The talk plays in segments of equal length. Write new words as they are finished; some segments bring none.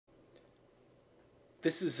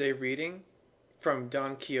This is a reading from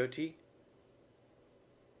Don Quixote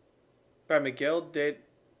by Miguel de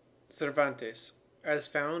Cervantes, as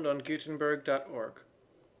found on Gutenberg.org.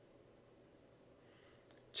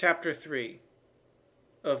 Chapter 3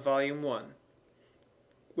 of Volume 1,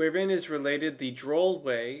 wherein is related the droll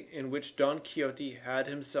way in which Don Quixote had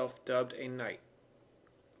himself dubbed a knight.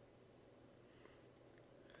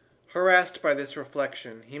 Harassed by this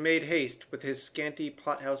reflection, he made haste with his scanty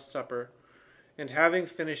pothouse supper, and having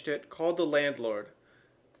finished it, called the landlord,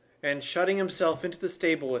 and shutting himself into the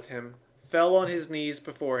stable with him, fell on his knees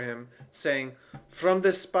before him, saying, "From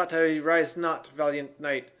this spot I rise not, valiant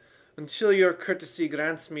knight, until your courtesy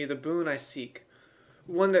grants me the boon I seek,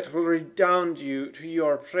 one that will redound you to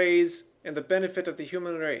your praise and the benefit of the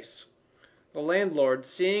human race." The landlord,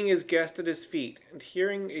 seeing his guest at his feet, and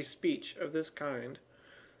hearing a speech of this kind,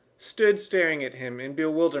 stood staring at him in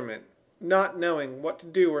bewilderment, not knowing what to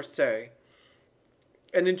do or say,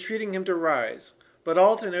 and entreating him to rise, but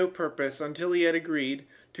all to no purpose until he had agreed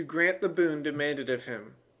to grant the boon demanded of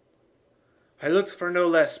him. "I looked for no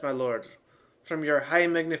less, my lord, from your high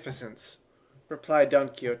magnificence," replied Don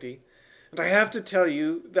Quixote, "and I have to tell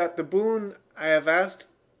you that the boon I have asked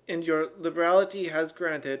and your liberality has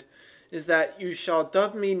granted is that you shall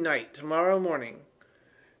dub me knight tomorrow morning,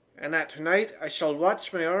 and that tonight I shall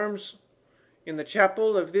watch my arms in the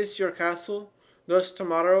chapel of this your castle. Thus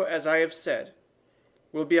tomorrow, as I have said,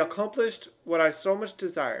 will be accomplished what I so much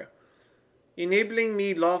desire, enabling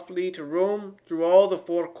me lawfully to roam through all the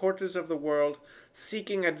four quarters of the world,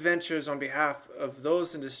 seeking adventures on behalf of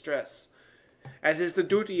those in distress, as is the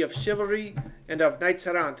duty of chivalry and of knights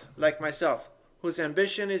errant like myself, whose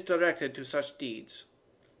ambition is directed to such deeds."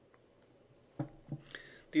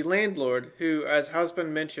 The landlord, who, as has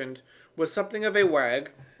been mentioned, was something of a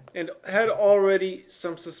wag, and had already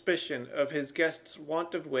some suspicion of his guest's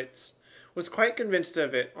want of wits, was quite convinced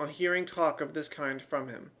of it on hearing talk of this kind from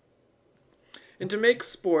him. And to make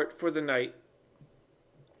sport for the night,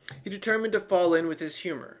 he determined to fall in with his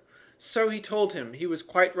humour. So he told him he was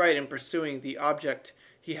quite right in pursuing the object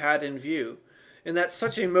he had in view, and that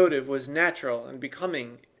such a motive was natural and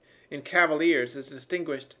becoming in cavaliers as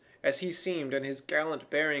distinguished as he seemed and his gallant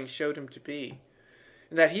bearing showed him to be,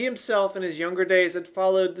 and that he himself in his younger days had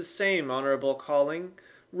followed the same honourable calling,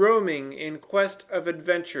 roaming in quest of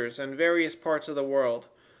adventures in various parts of the world,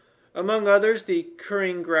 among others the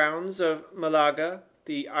curing grounds of Malaga,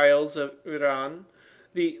 the Isles of Iran,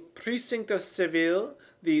 the precinct of Seville,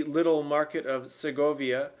 the little market of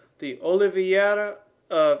Segovia, the Oliveira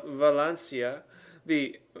of Valencia,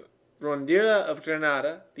 the Rondilla of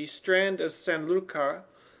Granada, the Strand of Sanlúcar,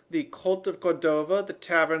 the Colt of Cordova, the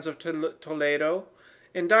taverns of Toledo,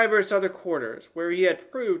 and divers other quarters, where he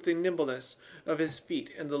had proved the nimbleness of his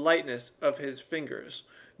feet and the lightness of his fingers,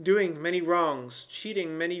 doing many wrongs,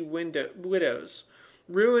 cheating many widows,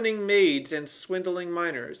 ruining maids and swindling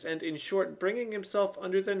minors, and in short bringing himself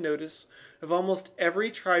under the notice of almost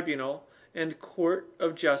every tribunal and court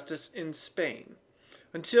of justice in Spain,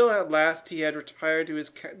 until at last he had retired to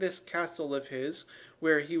this castle of his,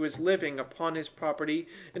 where he was living upon his property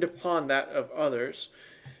and upon that of others,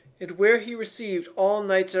 and where he received all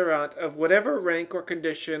knights errant of whatever rank or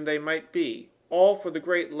condition they might be, all for the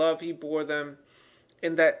great love he bore them,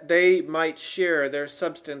 and that they might share their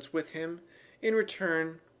substance with him in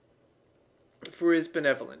return for his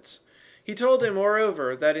benevolence. He told him,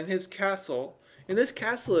 moreover, that in this castle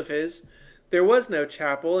of his, there was no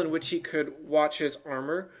chapel in which he could watch his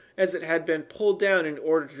armor, as it had been pulled down in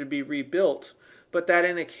order to be rebuilt, but that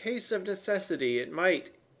in a case of necessity it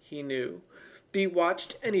might, he knew, be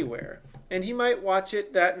watched anywhere, and he might watch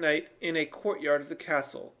it that night in a courtyard of the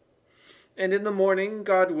castle. And in the morning,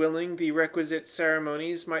 God willing, the requisite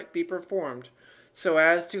ceremonies might be performed, so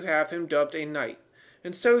as to have him dubbed a knight,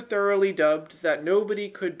 and so thoroughly dubbed that nobody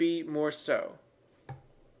could be more so.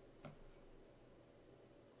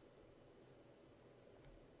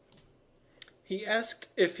 He asked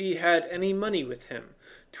if he had any money with him,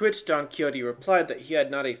 to which Don Quixote replied that he had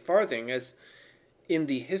not a farthing, as in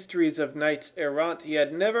the histories of knights errant he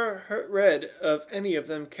had never read of any of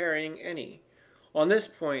them carrying any. On this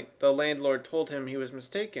point the landlord told him he was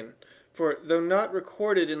mistaken, for though not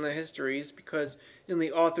recorded in the histories, because in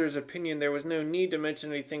the author's opinion there was no need to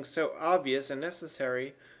mention anything so obvious and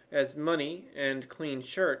necessary as money and clean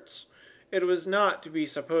shirts, it was not to be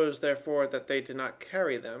supposed therefore that they did not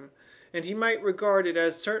carry them, and he might regard it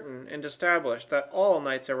as certain and established that all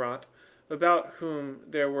knights errant, about whom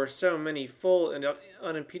there were so many full and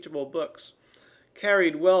unimpeachable books,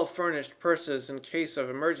 carried well-furnished purses in case of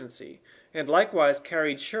emergency, and likewise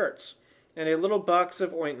carried shirts, and a little box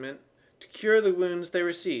of ointment, to cure the wounds they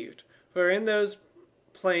received, for in those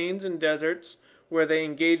plains and deserts, where they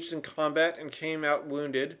engaged in combat and came out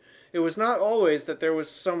wounded, it was not always that there was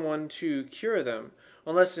someone to cure them,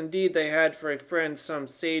 unless indeed they had for a friend some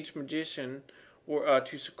sage magician, or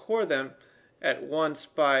to succor them at once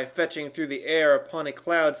by fetching through the air upon a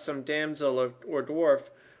cloud some damsel or dwarf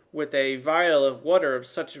with a vial of water of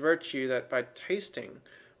such virtue that by tasting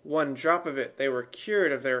one drop of it they were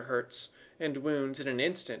cured of their hurts and wounds in an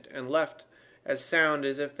instant, and left as sound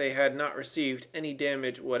as if they had not received any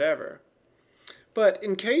damage whatever. But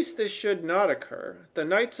in case this should not occur, the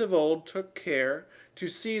knights of old took care to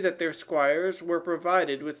see that their squires were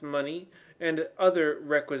provided with money and other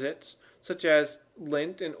requisites, such as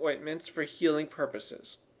lint and ointments for healing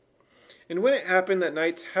purposes. And when it happened that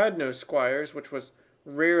knights had no squires, which was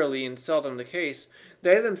rarely and seldom the case,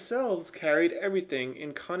 they themselves carried everything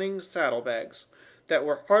in cunning saddlebags, that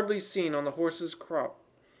were hardly seen on the horse's crop,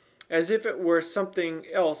 as if it were something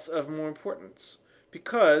else of more importance,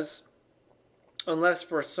 because, unless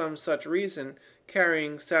for some such reason,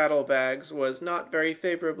 carrying saddlebags was not very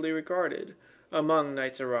favorably regarded among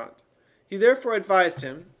knights-errant. He therefore advised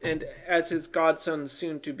him, and as his godson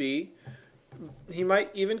soon to be, he might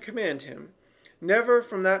even command him, never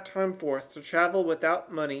from that time forth to travel without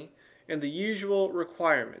money and the usual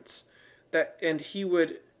requirements, and he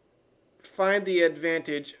would find the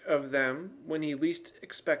advantage of them when he least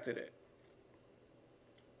expected it.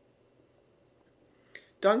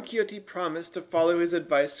 Don Quixote promised to follow his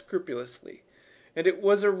advice scrupulously, and it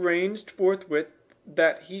was arranged forthwith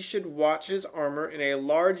that he should watch his armor in a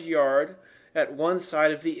large yard at one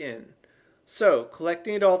side of the inn. So,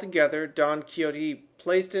 collecting it all together, Don Quixote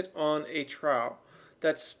placed it on a trough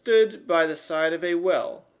that stood by the side of a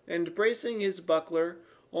well, and bracing his buckler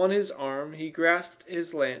on his arm, he grasped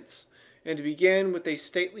his lance, and began with a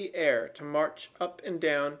stately air to march up and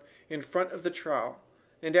down in front of the trough,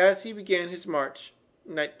 and as he began his march,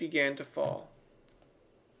 night began to fall.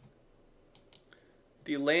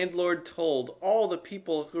 The landlord told all the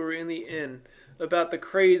people who were in the inn about the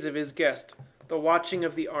craze of his guest, the watching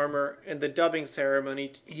of the armor, and the dubbing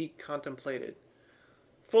ceremony he contemplated.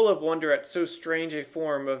 Full of wonder at so strange a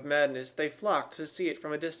form of madness, they flocked to see it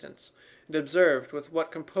from a distance, and observed with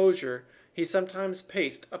what composure he sometimes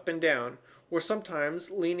paced up and down, or sometimes,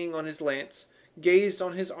 leaning on his lance, gazed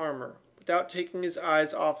on his armor, without taking his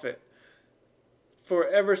eyes off it, for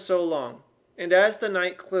ever so long. And as the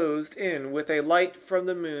night closed in with a light from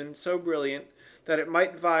the moon so brilliant that it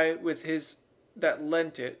might vie with his that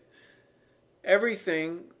lent it,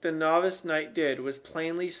 everything the novice knight did was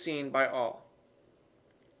plainly seen by all.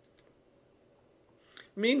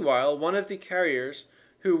 Meanwhile, one of the carriers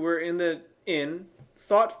who were in the inn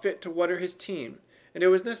thought fit to water his team, and it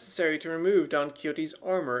was necessary to remove Don Quixote's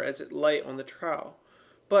armor as it lay on the trough.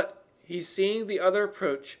 But he, seeing the other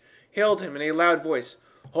approach, hailed him in a loud voice,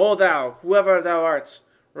 "Ho thou, whoever thou art,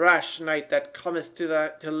 rash knight that comest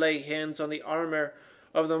to lay hands on the armor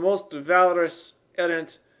of the most valorous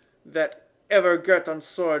errant that ever girt on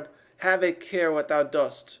sword, have a care what thou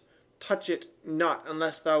dost. Touch it not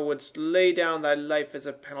unless thou wouldst lay down thy life as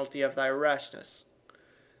a penalty of thy rashness."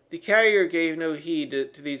 The carrier gave no heed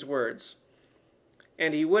to these words,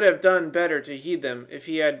 and he would have done better to heed them if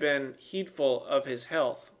he had been heedful of his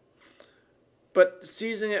health, but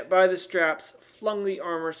seizing it by the straps, flung the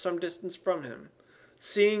armor some distance from him.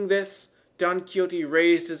 Seeing this, Don Quixote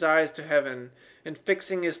raised his eyes to heaven, and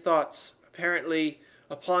fixing his thoughts, apparently,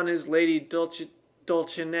 upon his lady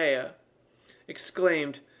Dulcinea,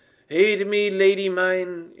 exclaimed, "Aid me, lady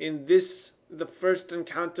mine, in this the first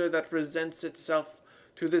encounter that presents itself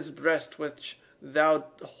to this breast which thou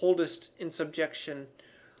holdest in subjection.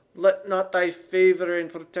 Let not thy favour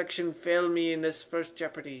and protection fail me in this first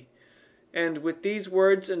jeopardy." And with these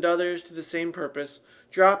words and others to the same purpose,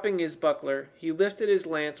 dropping his buckler, he lifted his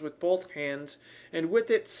lance with both hands, and with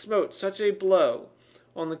it smote such a blow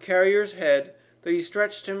on the carrier's head that he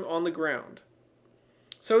stretched him on the ground,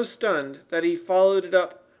 so stunned that he followed it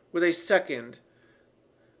up with a second.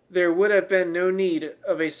 There would have been no need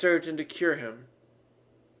of a surgeon to cure him.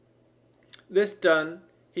 This done,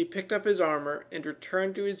 he picked up his armor and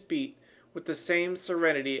returned to his beat with the same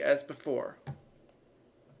serenity as before.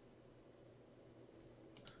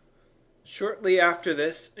 Shortly after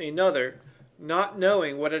this, another, not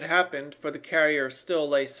knowing what had happened, for the carrier still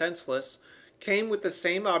lay senseless, came with the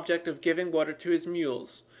same object of giving water to his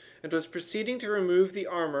mules, and was proceeding to remove the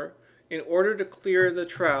armor in order to clear the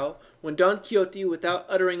trough, when Don Quixote, without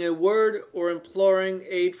uttering a word or imploring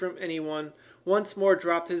aid from anyone, once more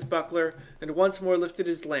dropped his buckler and once more lifted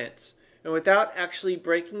his lance, and without actually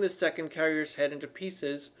breaking the second carrier's head into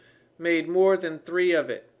pieces, made more than 3 of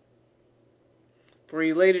it, for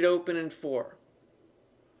he laid it open in 4.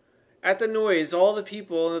 At the noise all the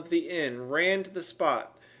people of the inn ran to the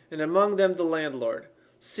spot, and among them the landlord.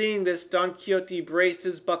 Seeing this, Don Quixote braced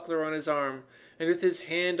his buckler on his arm, and with his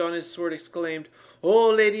hand on his sword exclaimed, "O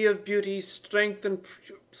Lady of Beauty, strength and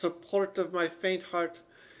support of my faint heart,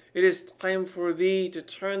 it is time for thee to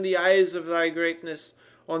turn the eyes of thy greatness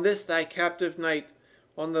on this thy captive knight,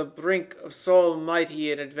 on the brink of so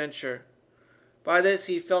mighty an adventure." By this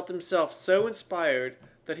he felt himself so inspired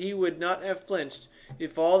that he would not have flinched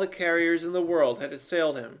if all the carriers in the world had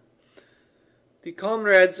assailed him. The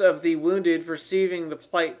comrades of the wounded, perceiving the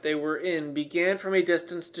plight they were in, began from a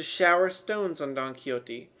distance to shower stones on Don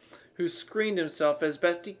Quixote, who screened himself as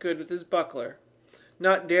best he could with his buckler,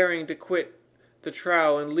 not daring to quit the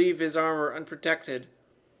trough and leave his armor unprotected.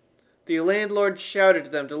 The landlord shouted to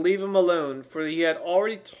them to leave him alone, for he had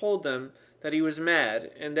already told them that he was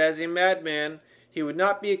mad, and as a madman he would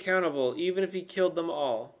not be accountable even if he killed them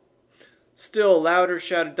all. Still louder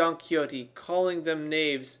shouted Don Quixote, calling them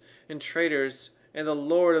knaves and traitors, and the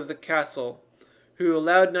lord of the castle, who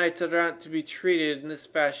allowed knights errant to be treated in this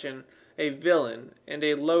fashion, a villain and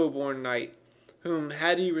a low-born knight, whom,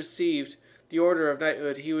 had he received the order of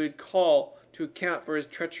knighthood, he would call to account for his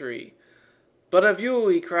treachery. "But of you,"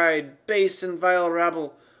 he cried, "base and vile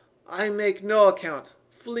rabble, I make no account.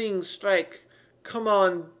 Fling, strike, come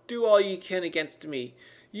on, do all ye can against me.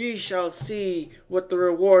 Ye shall see what the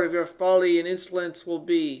reward of your folly and insolence will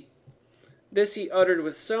be." This he uttered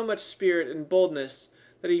with so much spirit and boldness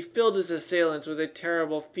that he filled his assailants with a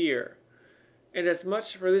terrible fear. And as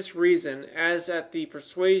much for this reason as at the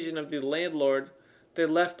persuasion of the landlord, they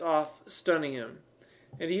left off stunning him,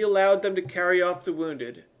 and he allowed them to carry off the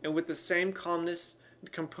wounded, and with the same calmness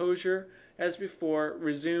and composure as before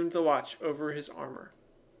resumed the watch over his armor.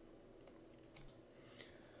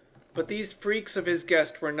 But these freaks of his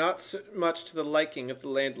guest were not so much to the liking of the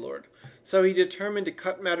landlord, so he determined to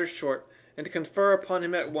cut matters short and to confer upon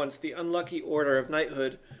him at once the unlucky order of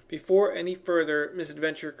knighthood before any further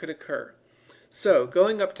misadventure could occur. So,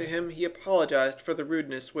 going up to him, he apologized for the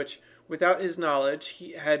rudeness which, without his knowledge,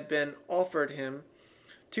 had been offered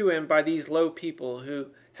to him by these low people,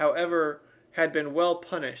 who, however, had been well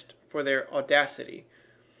punished for their audacity.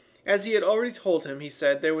 As he had already told him, he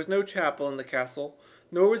said, there was no chapel in the castle,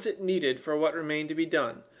 nor was it needed for what remained to be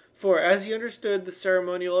done, for, as he understood the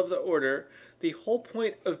ceremonial of the order, the whole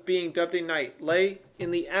point of being dubbed a knight lay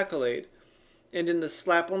in the accolade and in the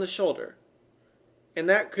slap on the shoulder, and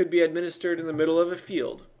that could be administered in the middle of a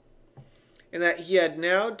field, and that he had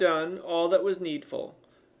now done all that was needful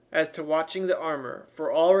as to watching the armor,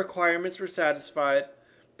 for all requirements were satisfied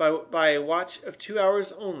by a watch of 2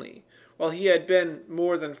 hours only, while he had been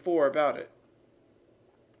more than 4 about it.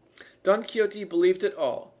 Don Quixote believed it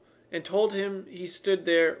all, and told him he stood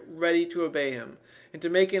there ready to obey him, and to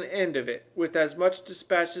make an end of it with as much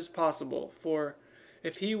dispatch as possible, for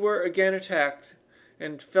if he were again attacked,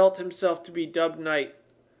 and felt himself to be dubbed knight,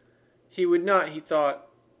 he would not, he thought,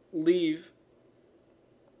 leave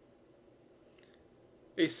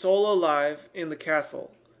a soul alive in the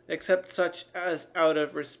castle, except such as out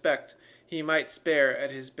of respect he might spare at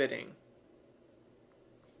his bidding.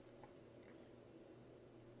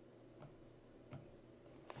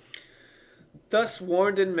 Thus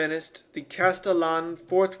warned and menaced, the castellan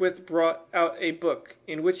forthwith brought out a book,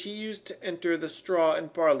 in which he used to enter the straw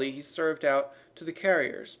and barley he served out to the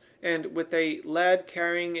carriers, and with a lad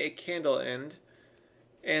carrying a candle end,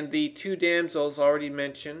 and the 2 damsels already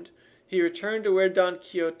mentioned, he returned to where Don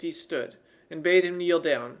Quixote stood, and bade him kneel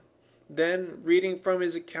down. Then, reading from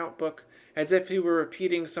his account book, as if he were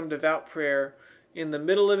repeating some devout prayer, in the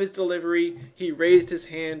middle of his delivery he raised his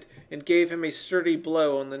hand and gave him a sturdy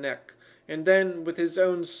blow on the neck, and then with his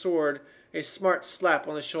own sword a smart slap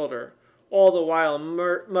on the shoulder, all the while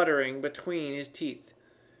muttering between his teeth,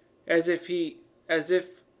 as if he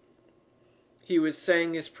was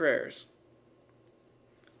saying his prayers.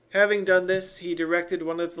 Having done this, he directed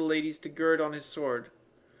one of the ladies to gird on his sword,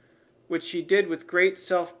 which she did with great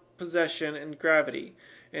self-possession and gravity,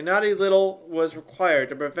 and not a little was required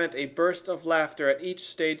to prevent a burst of laughter at each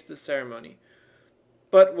stage of the ceremony.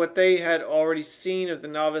 But what they had already seen of the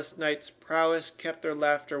novice knight's prowess kept their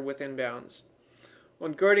laughter within bounds.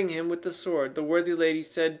 On girding him with the sword, the worthy lady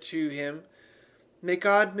said to him, "May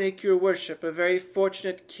God make your worship a very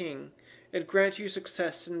fortunate king, and grant you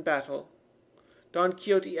success in battle." Don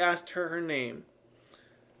Quixote asked her name,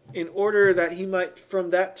 in order that he might from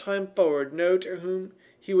that time forward know to whom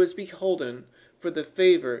he was beholden for the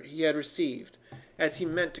favor he had received, as he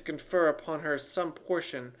meant to confer upon her some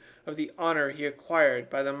portion of the honor he acquired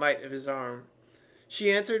by the might of his arm.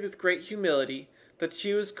 She answered with great humility that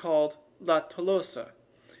she was called La Tolosa,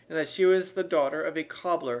 and that she was the daughter of a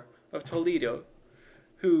cobbler of Toledo,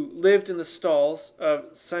 who lived in the stalls of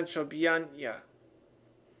Sancho Bianya,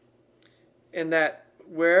 and that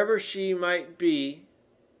wherever she might be,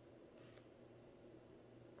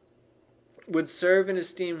 would serve and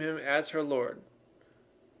esteem him as her lord.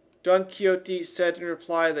 Don Quixote said in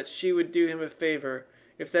reply that she would do him a favor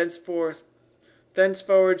if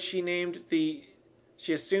thenceforward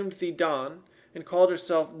she assumed the Don and called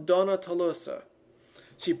herself Donna Tolosa.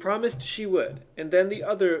 She promised she would, and then the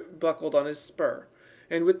other buckled on his spur,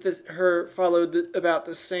 and with her followed about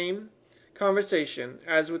the same conversation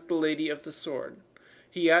as with the lady of the sword.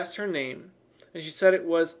 He asked her name, and she said it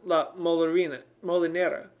was La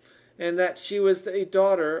Molinera, and that she was a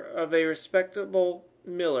daughter of a respectable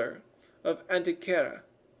miller of Antequera,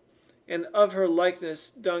 and of her likeness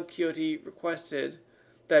Don Quixote requested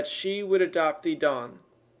that she would adopt the Don,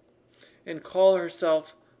 and call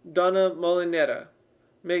herself Donna Molinera,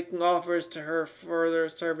 making offers to her further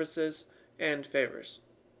services and favors.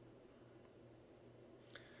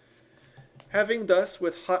 Having thus,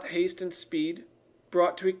 with hot haste and speed,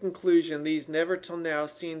 brought to a conclusion these never till now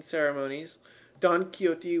seen ceremonies, Don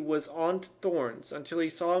Quixote was on thorns until he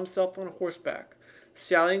saw himself on horseback,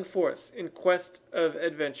 sallying forth in quest of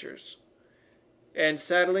adventures. And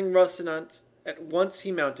saddling Rocinante, at once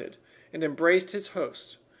he mounted, and embraced his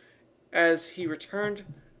host. As he returned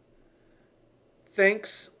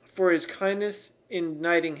thanks for his kindness in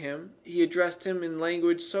knighting him, he addressed him in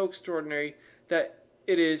language so extraordinary that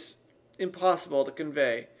it is impossible to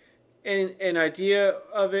convey an idea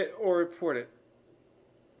of it or report it.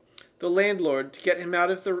 The landlord, to get him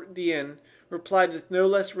out of the inn, replied with no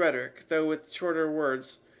less rhetoric, though with shorter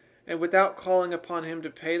words, and without calling upon him to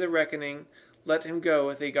pay the reckoning, let him go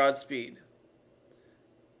with a Godspeed.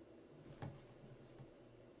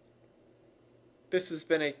 This has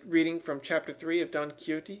been a reading from Chapter 3 of Don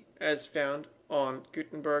Quixote, as found on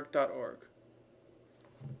Gutenberg.org.